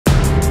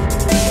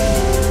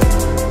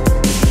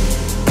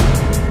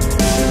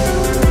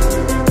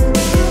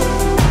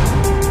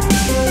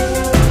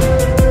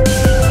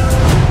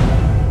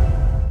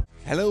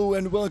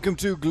Welcome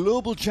to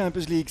Global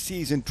Champions League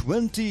season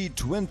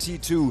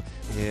 2022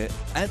 here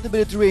at the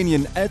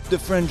Mediterranean at the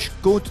French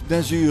Côte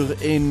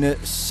d'Azur in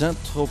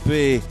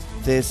Saint-Tropez.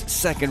 This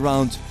second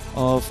round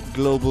of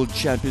Global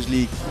Champions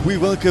League. We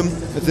welcome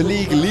the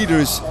league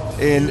leaders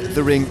in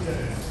the ring.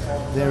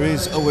 There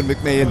is Owen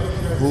McMahon,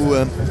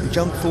 who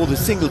jumped for the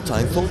single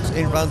time fault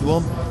in round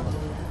one.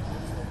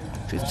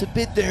 Just a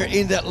bit there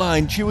in that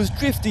line. She was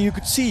drifting, you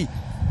could see.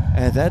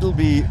 And that'll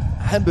be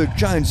Hamburg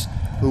Giants,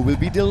 who will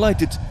be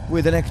delighted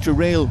with an extra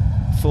rail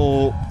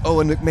for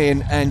Owen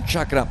McMahon and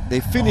Chakra. They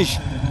finish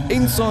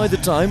inside the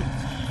time,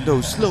 though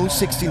slow,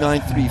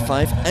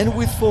 69.35, and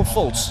with 4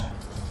 faults.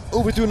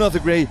 Over to another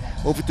grey,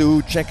 over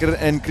to Checker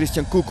and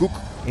Christian Koekoek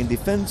in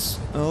defense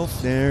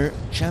of their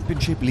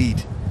championship lead.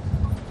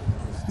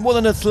 What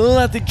an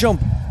athletic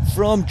jump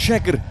from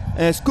Checker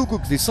as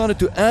Koekoek decided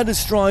to add a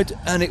stride,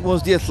 and it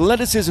was the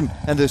athleticism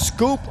and the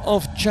scope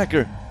of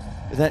Checker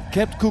that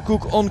kept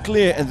Koekoek on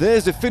clear. And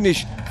there's the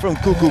finish from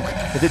Koekoek.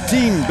 The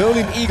team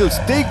Berlin Eagles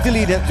take the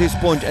lead at this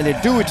point, and they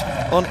do it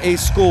on a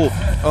score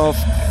of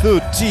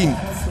 13.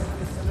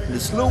 The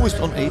slowest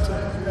on 8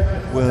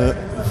 were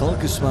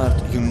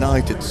Valkenswaard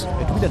United.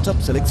 Edwina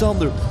Taps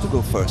Alexander to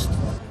go first.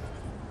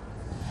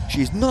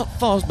 She's not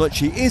fast, but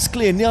she is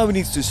clear. Now he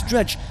needs to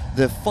stretch.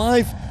 The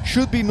 5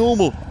 should be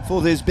normal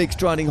for this big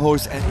striding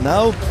horse, and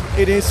now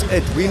it is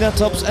Edwina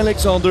Taps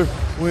Alexander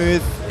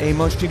with a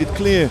much needed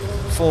clear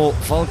for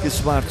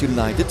Valkenswaard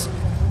United.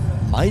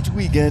 Might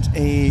we get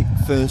a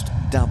first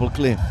double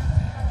clear?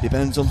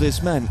 Depends on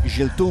this man,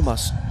 Gilles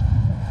Thomas.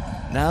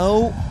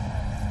 Now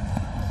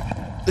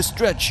the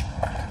stretch.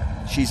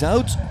 She's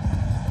out,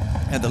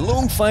 and the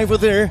long 5 are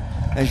there,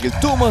 and Gilles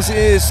Thomas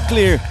is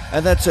clear,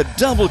 and that's a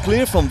double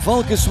clear from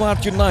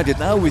Valkenswaard United.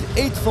 Now with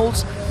 8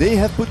 faults, they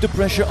have put the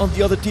pressure on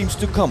the other teams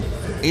to come.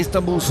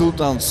 Istanbul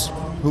Sultans,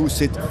 who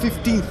sit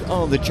 15th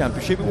on the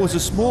championship. It was a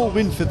small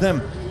win for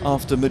them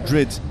after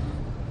Madrid.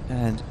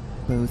 And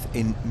both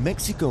in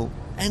Mexico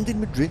and in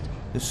Madrid,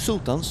 the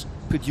Sultans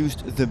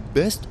produced the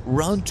best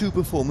round 2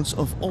 performance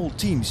of all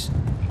teams.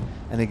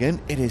 And again,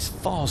 it is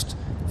fast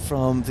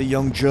from the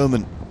young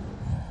German.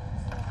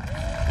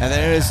 And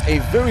there is a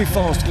very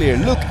fast clear.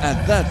 Look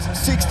at that,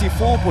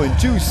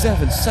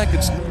 64.27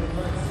 seconds.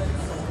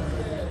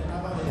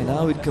 And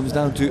now it comes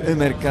down to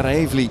Ömer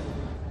Karaevli.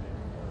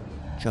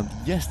 Jumped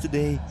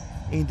yesterday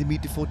in the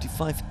meter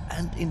 45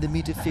 and in the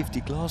meter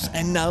 50 class,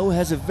 and now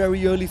has a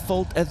very early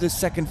fault at the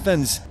second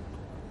fence.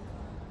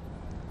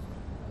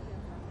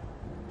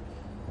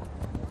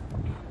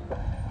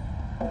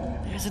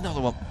 There's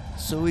another one.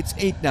 So it's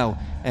 8 now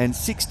and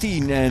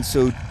 16, and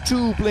so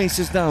 2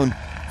 places down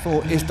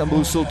for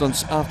Istanbul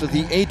Sultans after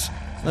the 8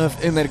 of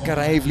Ömer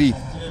Karaevli.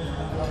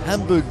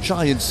 Hamburg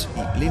Giants,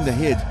 Linda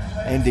Heerd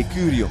and De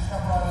Curio.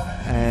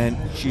 And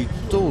she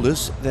told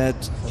us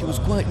that she was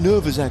quite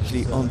nervous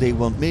actually on day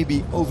 1,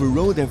 maybe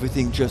overrode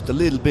everything just a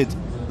little bit.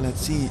 Let's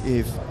see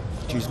if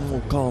she's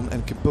more calm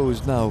and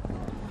composed now.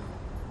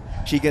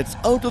 She gets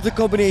out of the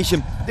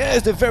combination.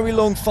 There's the very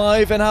long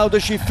 5, and how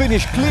does she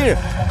finish? Clear.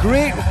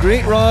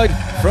 Great ride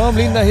from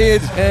Linda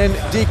Heerd and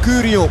De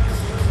Curio.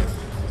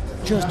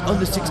 Just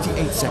under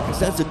 68 seconds.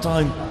 That's the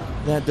time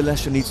that the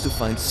Leicester needs to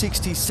find.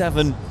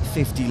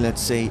 67.50,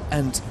 let's say,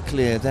 and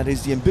clear. That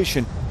is the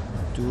ambition,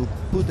 to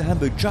put the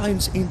Hamburg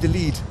Giants in the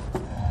lead.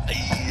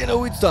 You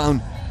know, it's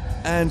down,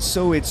 and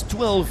so it's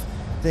 12.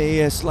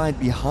 They slide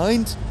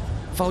behind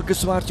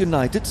Valkenswaard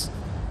United,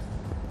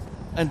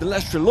 and the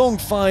Leicester long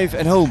 5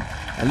 at home.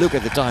 And look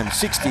at the time,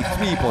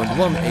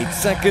 63.18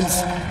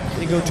 seconds.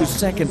 They go to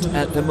second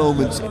at the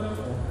moment.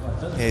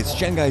 It's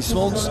Shanghai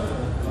Swans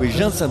with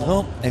Jean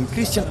Sadran and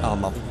Christian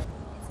Alman.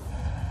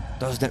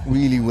 Does that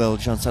really well,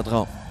 Jean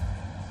Sadran.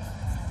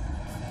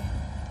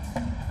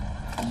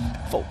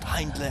 Fault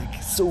hind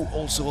leg, so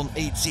also on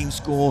 8, same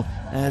score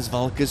as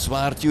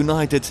Valkenswaard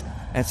United.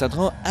 And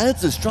Sadran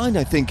adds a stride,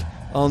 I think,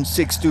 on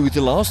 6-2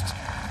 the last.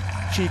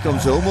 She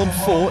comes home on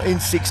 4 in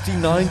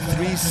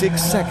 69.36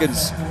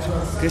 seconds.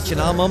 Christian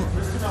Alman,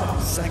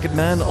 second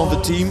man on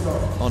the team,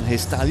 on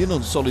his stallion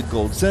on solid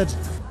gold Z.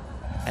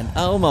 And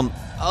Alman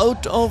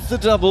out of the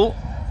double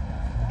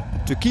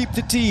to keep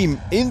the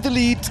team in the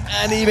lead,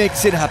 and he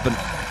makes it happen.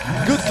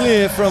 Good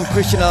clear from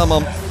Christian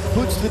Alman,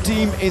 puts the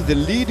team in the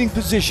leading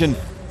position.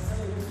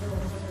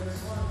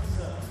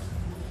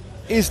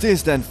 Is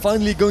this then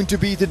finally going to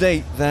be the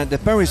day that the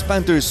Paris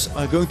Panthers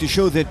are going to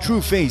show their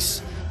true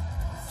face?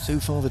 So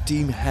far the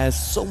team has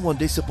somewhat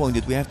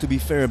disappointed, we have to be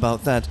fair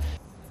about that.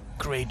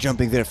 Great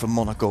jumping there from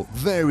Monaco,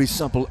 very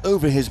supple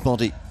over his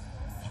body.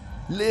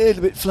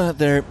 Little bit flat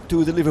there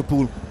to the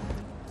Liverpool.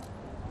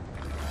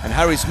 And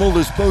Harry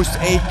Smulders posts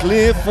a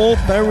clear for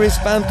Paris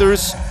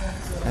Panthers.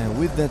 And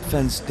with that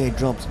fence they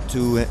dropped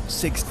to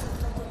 6th.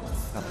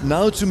 Up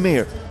now to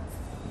Meer.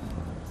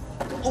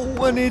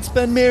 Oh, and it's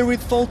Ben Meer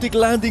with faulty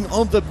landing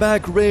on the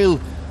back rail.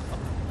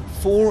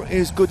 4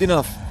 is good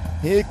enough.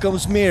 Here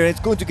comes Meer. It's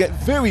going to get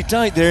very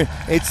tight there.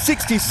 It's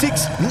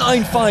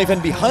 66.95,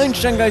 and behind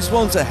Shanghai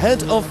Swans,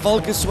 ahead of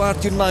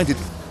Valkenswaard United.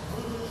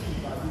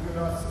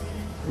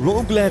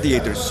 Raw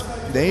Gladiators.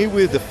 They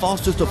were the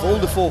fastest of all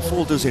the 4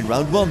 faulters in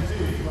round 1.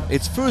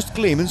 It's first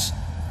Clemens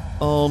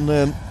on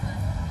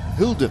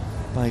Hulde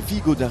by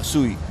Vigo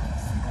Darsoy.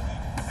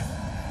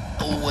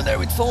 Oh, and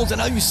there it falls, and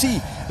now you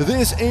see,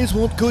 this is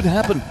what could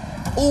happen.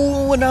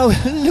 Oh, and now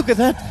look at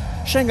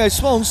that. Shanghai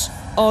Swans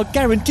are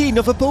guaranteed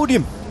of a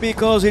podium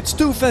because it's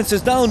 2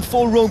 fences down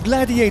for Rome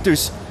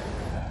Gladiators.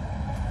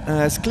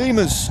 As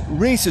Clemens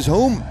races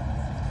home,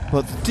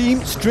 but the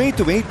team straight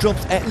away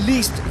drops at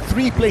least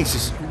 3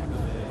 places.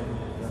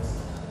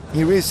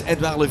 Here is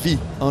Edouard Levy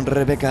on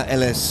Rebecca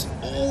LS.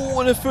 Oh,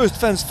 and the first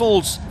fence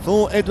falls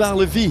for Edouard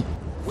Levy.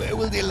 Where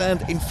will they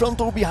land? In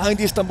front or behind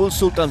Istanbul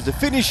Sultans? The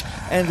finish,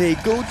 and they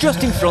go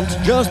just in front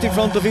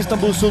of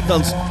Istanbul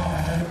Sultans.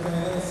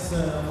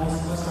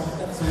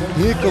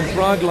 Here come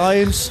Prague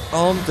Lions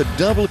on the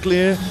double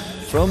clear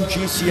from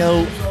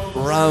GCL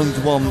round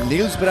 1.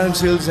 Niels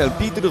Bruinshils, El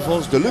Pieter de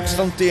Vos, Deluxe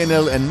van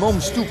TNL and Mom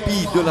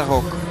Stoupy de la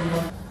Roque.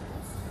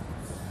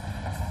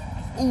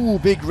 Ooh,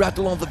 big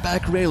rattle on the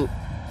back rail.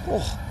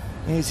 Oh,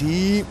 is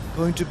he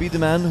going to be the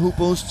man who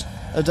posts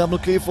a double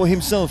clear for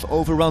himself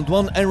over round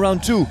 1 and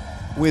round 2?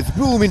 With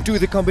room into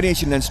the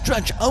combination and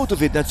stretch out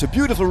of it. That's a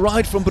beautiful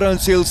ride from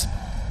Bruinshils.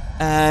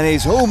 And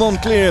he's home on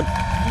clear.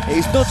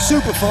 He's not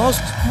super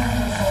fast,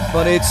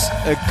 but it's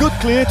a good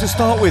clear to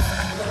start with.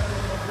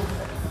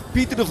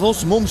 Pieter de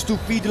Vos, Mom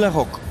Stoupy de la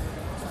Roque.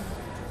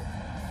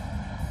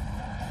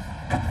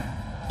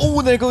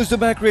 Oh, there goes the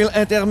back rail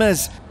at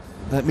Hermes.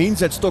 That means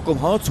that Stockholm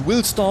Hearts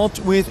will start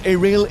with a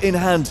rail in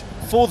hand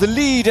for the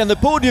lead and the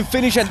podium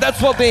finish, and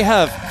that's what they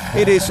have.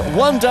 It is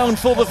 1 down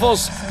for the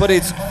Vos, but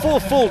it's 4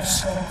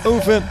 faults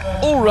over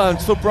all round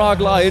for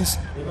Prague Lions.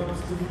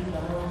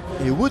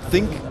 You would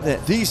think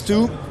that these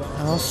two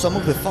are some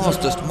of the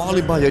fastest.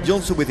 Marlin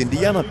Bayer-Johnson with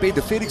Indiana,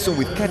 Peter Fredriksson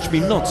with Catch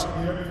Me Not.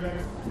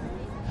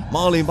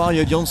 Marlin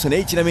Bayer-Johnson,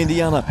 H&M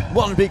Indiana,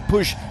 1 big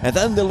push, and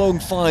then the long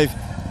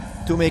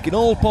 5 to make it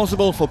all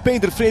possible for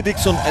Peter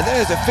Fredriksson, and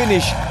there's a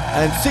finish,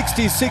 and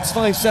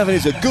 66.57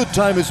 is a good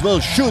time as well,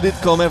 should it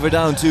come ever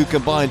down to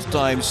combined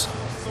times.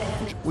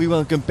 We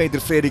welcome Peter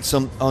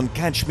Fredriksson on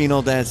Catch Me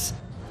Not as.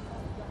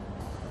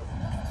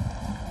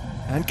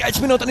 And Catch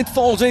Me Not, and it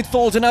falls,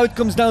 and now it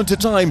comes down to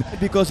time,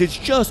 because it's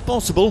just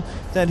possible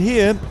that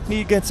here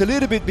he gets a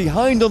little bit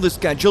behind on the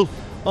schedule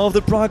of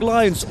the Prague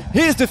Lions.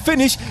 Here's the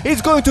finish.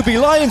 It's going to be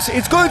Lions.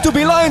 It's going to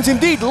be Lions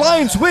indeed.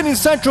 Lions win in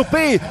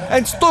Saint-Tropez,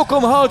 and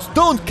Stockholm Hearts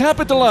don't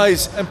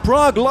capitalize. And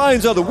Prague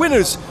Lions are the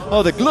winners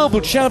of the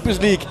Global Champions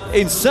League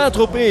in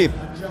Saint-Tropez.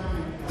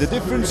 The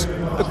difference,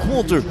 a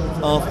quarter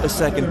of a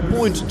second.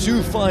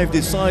 0.25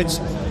 decides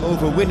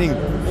over winning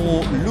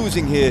or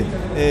losing here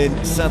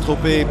in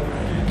Saint-Tropez.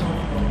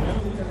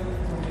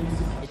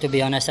 To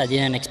be honest, I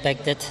didn't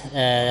expect it,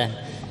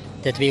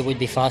 that we would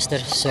be faster.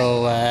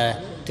 So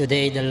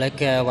today the luck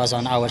was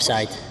on our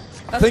side.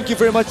 Thank you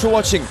very much for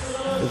watching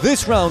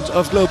this round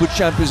of Global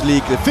Champions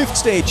League, the 5th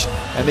stage,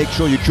 and make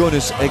sure you join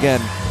us again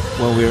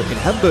when we're in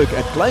Hamburg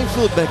at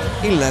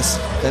Kleinfeldbeck in less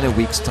than a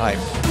week's time.